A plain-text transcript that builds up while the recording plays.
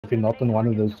if you're not in one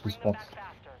of those two spots.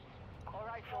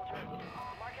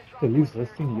 At least this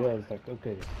thing here is like,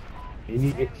 okay,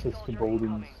 any access to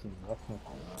buildings and whatnot.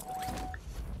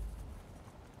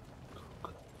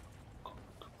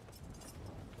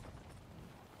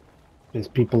 There's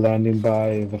people landing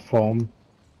by the farm.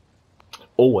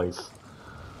 Always.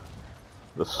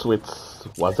 The Swiss.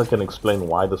 Once I can explain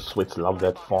why the Swiss love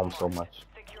that farm so much.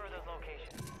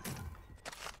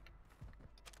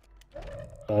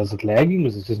 Is it lagging or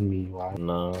is it just me? Why?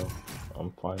 No,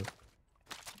 I'm fine.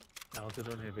 I also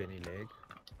don't have any lag.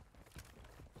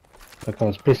 Like I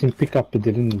was pressing pick up, it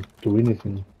didn't do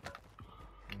anything.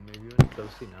 Maybe you're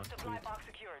close enough to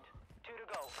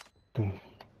it.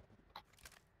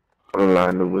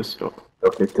 Online, du bist doch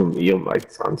to me, your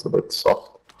mic sounds a bit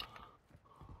soft.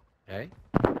 Hey?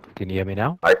 Can you hear me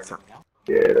now? Mic sound.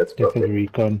 Yeah, that's Definitely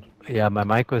perfect. recon. Yeah, my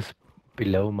mic was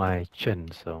below my chin,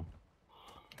 so.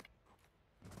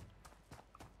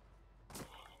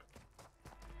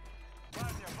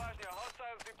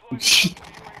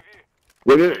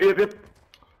 Yep.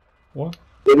 What?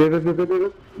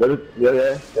 Yep.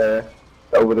 Yeah.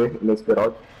 Over there in this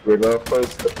garage. We're the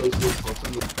first is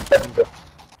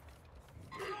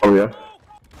Oh yeah.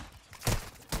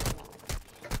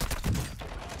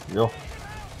 Yo.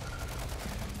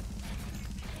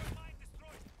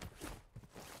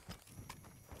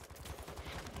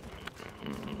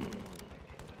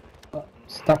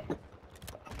 Stuck.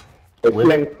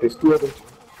 There's two of them.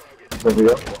 Over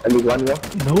here. And there's one here.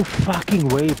 No fucking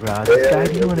way, bruh. This guy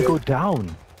didn't want to go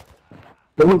down.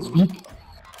 No one's weak.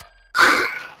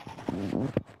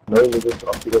 No, they just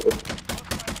up to the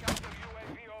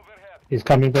He's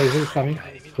coming, guys, he's coming.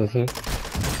 That's it.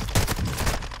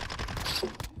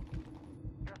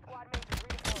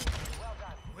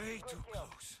 Way too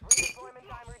close.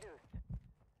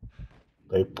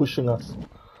 They're pushing us.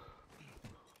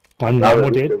 One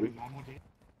more dead.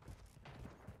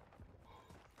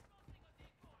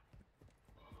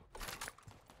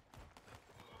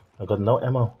 I got no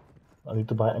ammo. I need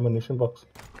to buy ammunition box.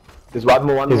 There's one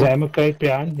more. There's an ammo crate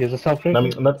behind. Here's a self-rig.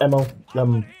 Not ammo.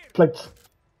 Plates.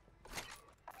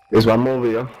 There's one more over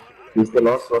here. He's the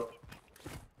last one.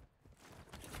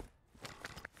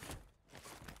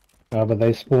 But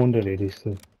they spawned already,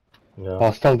 so. Yeah.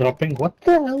 Hostile dropping. What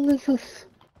the hell is this?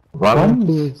 One.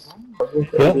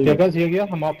 Here guys, here.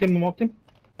 I marked him. Here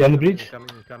on the bridge.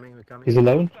 We're coming. He's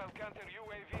alone.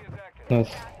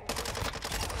 Nice.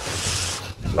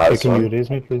 Nice Can you one. raise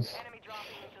me, please?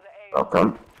 I'll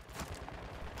come.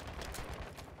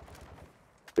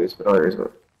 Raise me.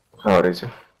 How raise you?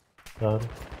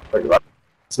 Wait, what?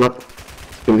 It's not.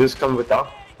 Can you just come without?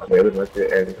 I'm able to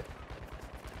the area.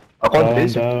 I can't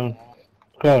raise you. Down.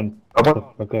 Go on. I can't.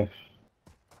 Okay.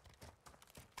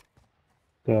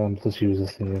 Let's use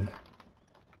this thing then.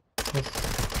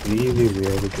 That's really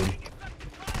weird again.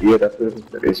 Yeah, that's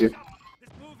what it is. You.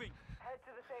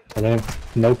 I don't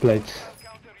have no plates.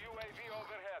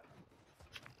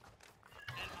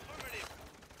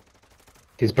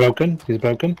 He's broken.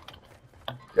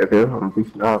 Okay, I'm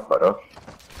beefing up, but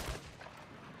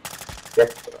yeah.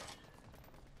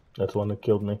 That's the one that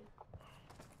killed me.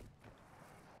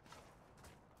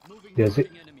 There's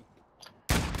it.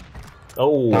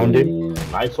 Oh, Found him.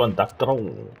 nice one, Doctor.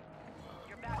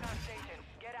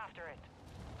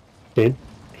 Dead.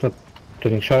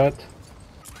 Getting shot at.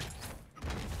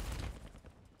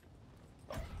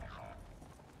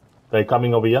 They're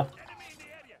coming over here.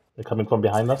 They're coming from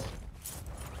behind us.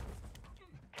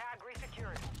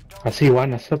 I see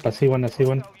one. I see one.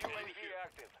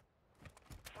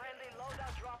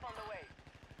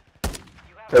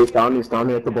 He's down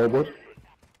here at the billboard.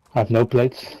 I have no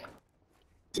plates.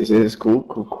 This is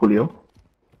coolio.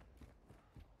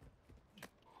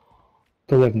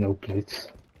 Still have no plates.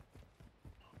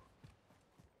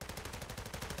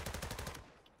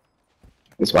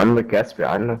 There's one with gas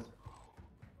behind us.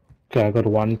 Okay, I got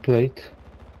one plate.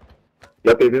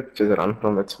 Yep, just run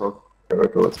from that smoke. I go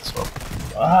towards the smoke.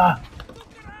 Ah!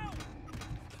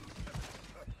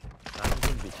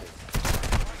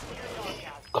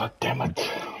 God damn it.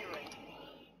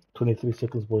 23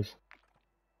 seconds, boys.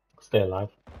 Stay alive.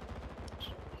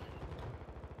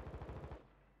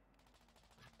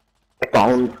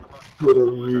 Down.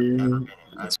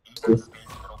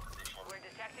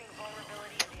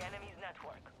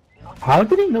 How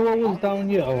did he know I was down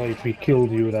here? Oh, if we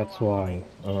killed you, that's why.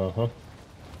 Uh-huh.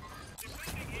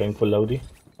 Thank for Lodi. I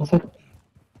was like,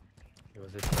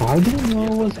 how did he know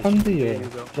I was under here?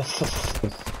 Yes.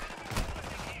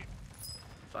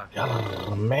 Fuck.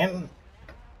 Yeah, man.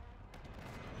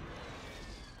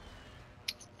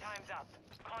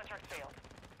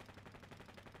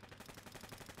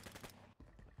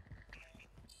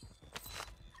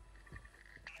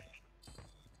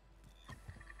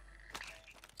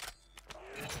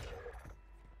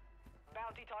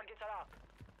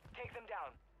 take them down.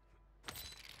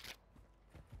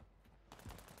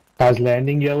 Guys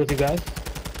landing here with you guys.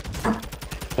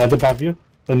 Right above you.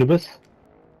 Anubis.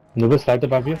 Anubis right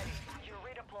above you. You're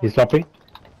redeployed. He's dropping.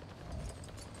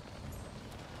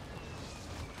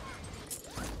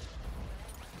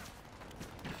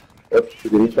 Yep, you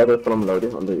can reach that from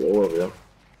loading on the over here.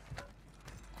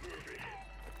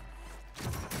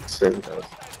 Same time.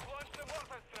 Launch the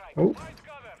mortar strike. Oh. Find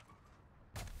cover.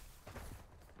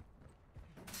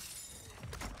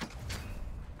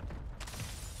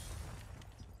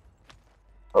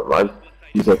 Alright,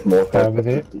 he's at more Over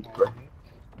there. Good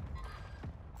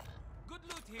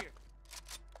loot here.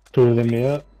 Two of them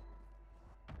here.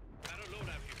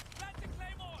 Plant the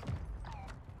claymore.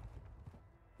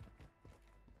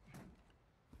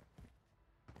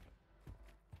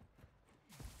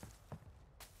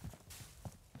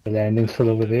 The landing still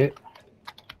over there.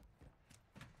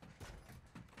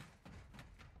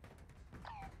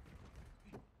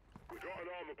 We got an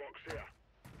armor box here.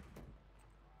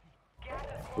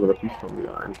 I'm gonna push from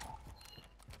behind.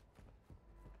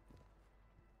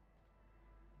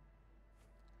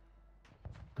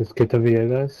 Let's get over here,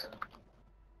 guys.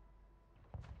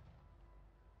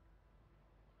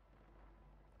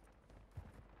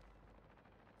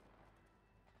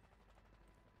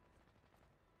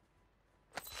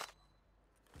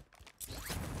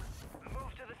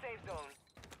 Move to the safe zone.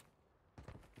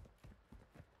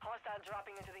 Hostile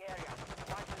dropping into the area.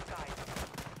 Watch the skies.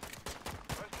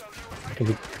 Can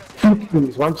we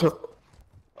He's one shot.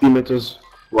 Teammates is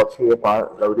watching the fire,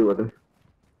 loading with him.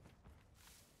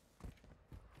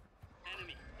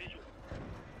 Enemy visual.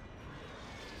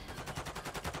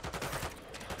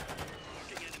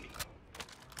 Marking enemy.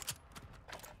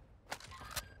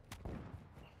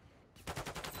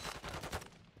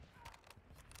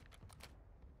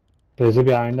 There's a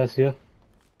behind us here.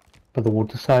 For the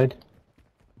water side.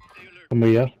 Come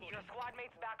here. Your squad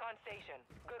mates back on station.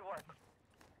 Good work.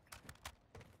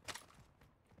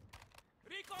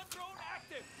 Recon drone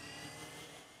active.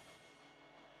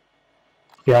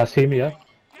 Yeah, see me here.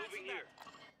 Moving here.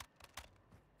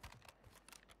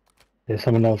 There's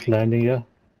someone else landing here.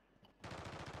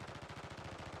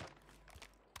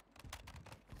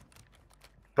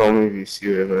 Tell me if you see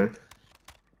it, man.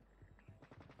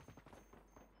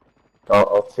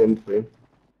 I'll send for him.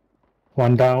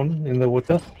 One down in the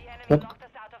water. The enemy Yep. knocked us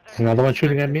out of There's another one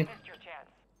shooting at me. Missed your chance.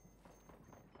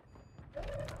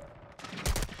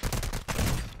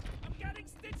 I'm getting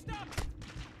stitched up.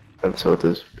 And so it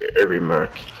is very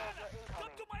murk. Come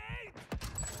to my aid.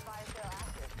 Spy still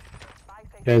active. Spy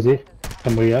station There's he. presence.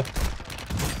 Come here.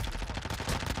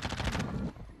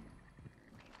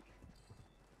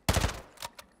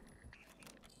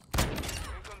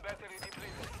 Recon battery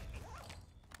depleted.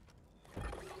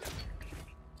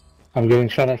 I'm getting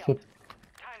shot at Time's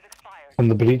expired. from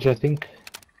the bridge, I think.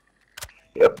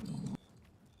 Yep.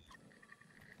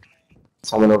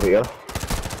 Someone over here.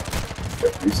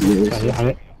 Yep, you see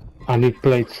this? I need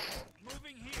plates.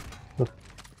 Moving here.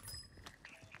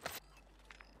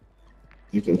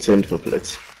 You can send for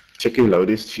plates. Chicken load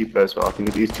is cheap as well. I think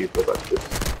it is cheaper, but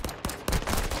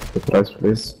the price for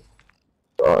this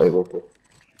are able to.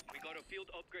 We got a field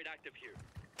upgrade active here.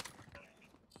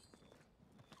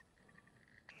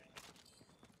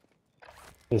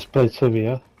 There's plates over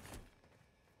here.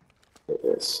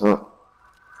 Yes,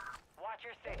 Watch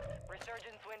your six.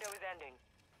 Resurgence window is ending.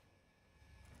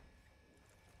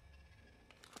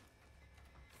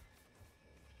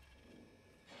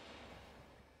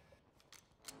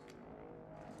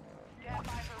 Stand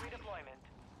by for redeployment.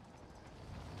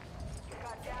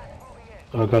 Got gas moving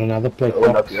in. I got another plate one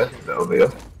up box. here, over here.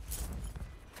 Do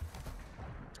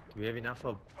we have enough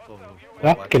for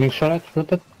Yeah, getting shot at.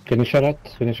 Flip it. Getting shot at.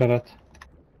 Getting shot at.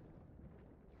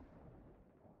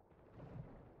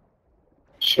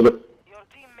 Shut it. Your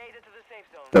team made it to the safe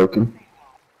zone. Token.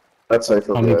 That's safe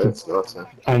I over need there, to- it's not safe.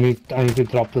 I need to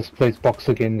drop this plate box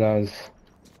again, guys.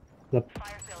 Yep.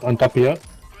 Fire sales On top here.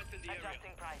 adjusting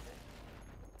prices.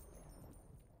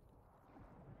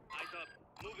 Eyes up.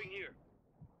 Moving here.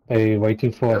 They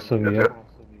waiting for us over here.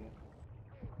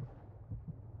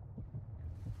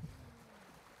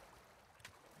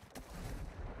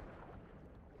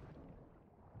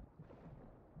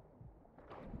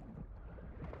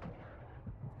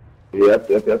 Yep.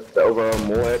 The over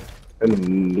Moab and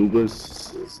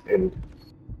Lubus is in.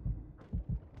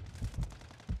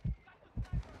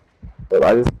 But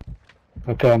I just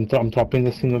Okay, I'm dropping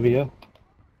this thing over here.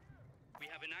 We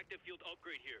have an active field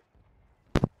upgrade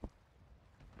here.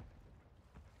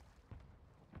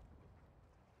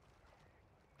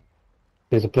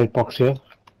 There's a plate box here.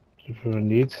 If anyone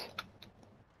needs.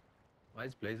 Why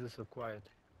is Blazer so quiet?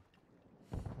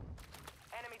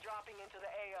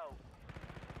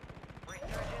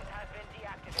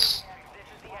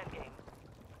 game.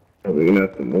 We're gonna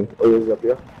have to move. Oh, he's up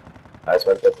here. Nice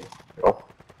one, Peppy. Oh.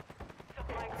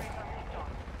 Supply crates are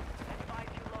restocked. Advise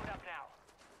you load up now.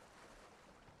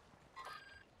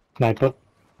 Sniper.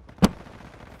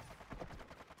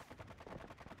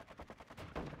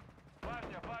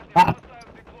 Ah!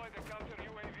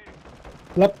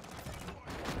 Lep.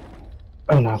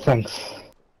 Oh no, thanks.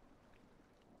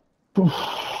 Oof.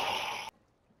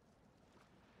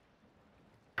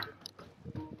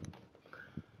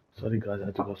 Sorry guys, I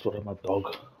had to go sort out my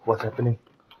dog. What's happening?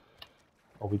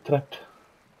 Are we trapped?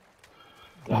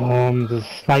 The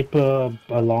sniper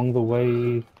along the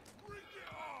way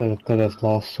that I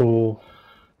last saw.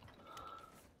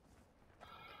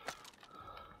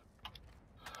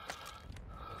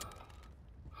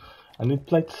 I need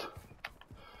plates.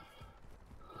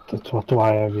 That's what do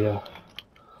I have here.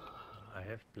 I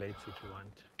have plates if you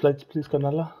want. Plates please,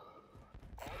 Kanala.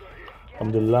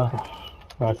 Alhamdulillah.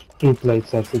 I have 2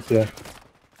 plates, that's it, yeah.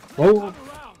 Oh!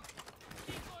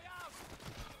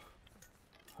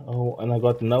 Oh, and I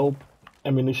got no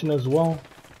ammunition as well.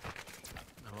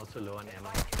 I'm also low on ammo.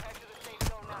 Head to the safe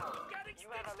zone now. You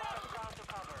have a lot of ground to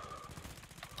cover.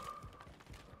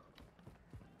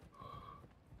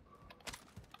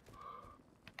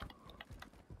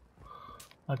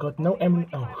 I got no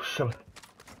ammunition. Oh, shit.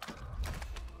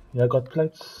 Yeah, I got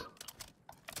plates.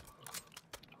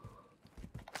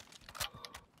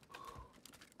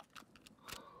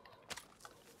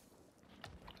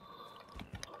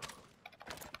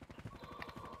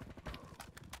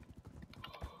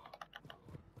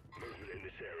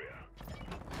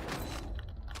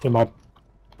 Came up.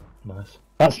 Nice.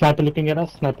 That sniper looking at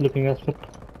us, sniper looking at us.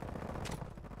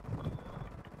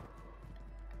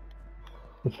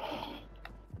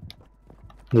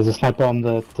 There's a sniper on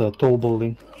the tall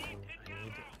building. I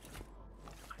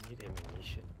need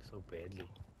ammunition so badly.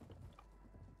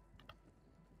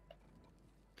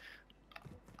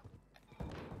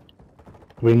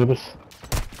 Winners.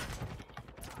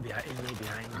 Behind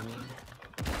me.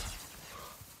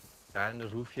 Guy on the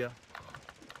roof here.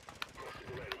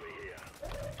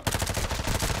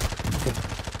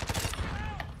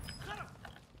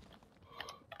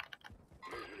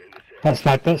 That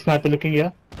sniper looking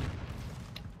here.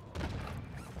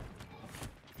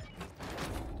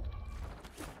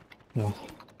 No.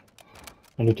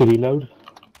 I need to reload.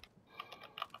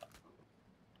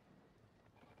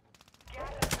 Gas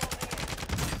is closing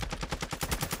in.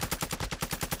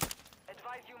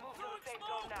 Advise you move to the safe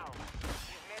zone now.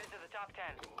 You've made it to the top 10.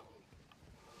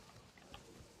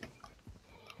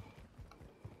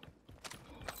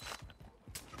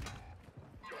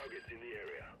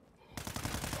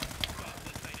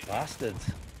 Bastards.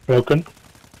 Broken.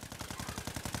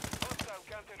 Hostile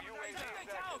counter UAV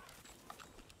active.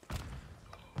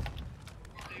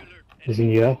 He's in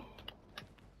here.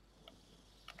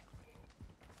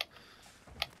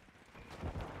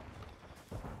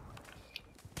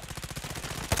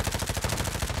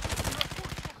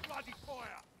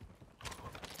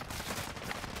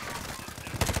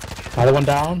 Another one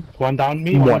down. One down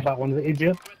me. One on the edge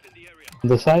here. On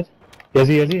the side. Yes,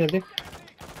 he. Made it to the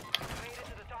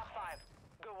top 5.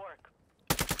 Good work.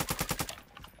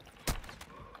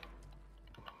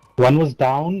 One was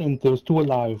down and there was 2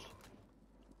 alive.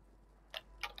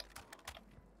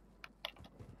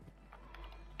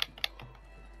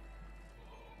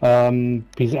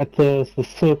 He's at the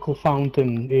circle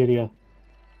fountain area.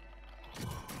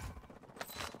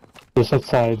 Just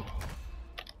outside.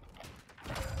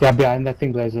 Yeah, behind that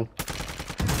thing, Blazer.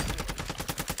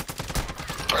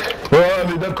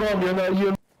 Oh, daar kom je naar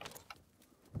hier.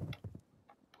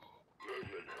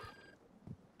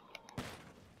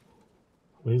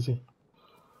 Where is he?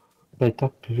 Plate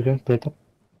up, if you can, plate up.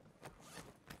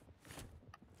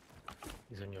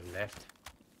 He's on your left.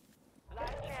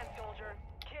 Last chance, soldier.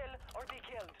 Kill or be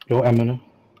killed. Yo, ammo now.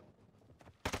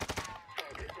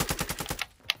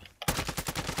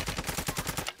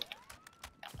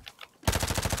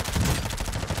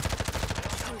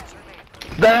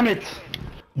 Damn it!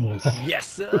 Yes. Yes,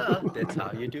 sir. That's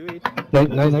how you do it.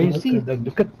 No, you see,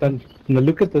 look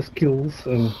at the skills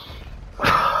and...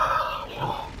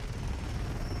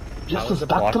 Just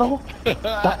that throw?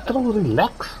 That throw,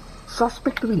 relax.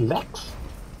 Suspect, relax.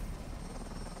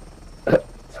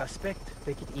 Suspect,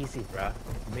 take it easy, bruh.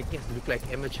 You're making us look like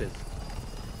amateurs.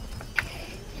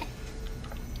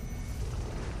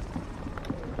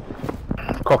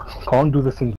 Can't do this thing.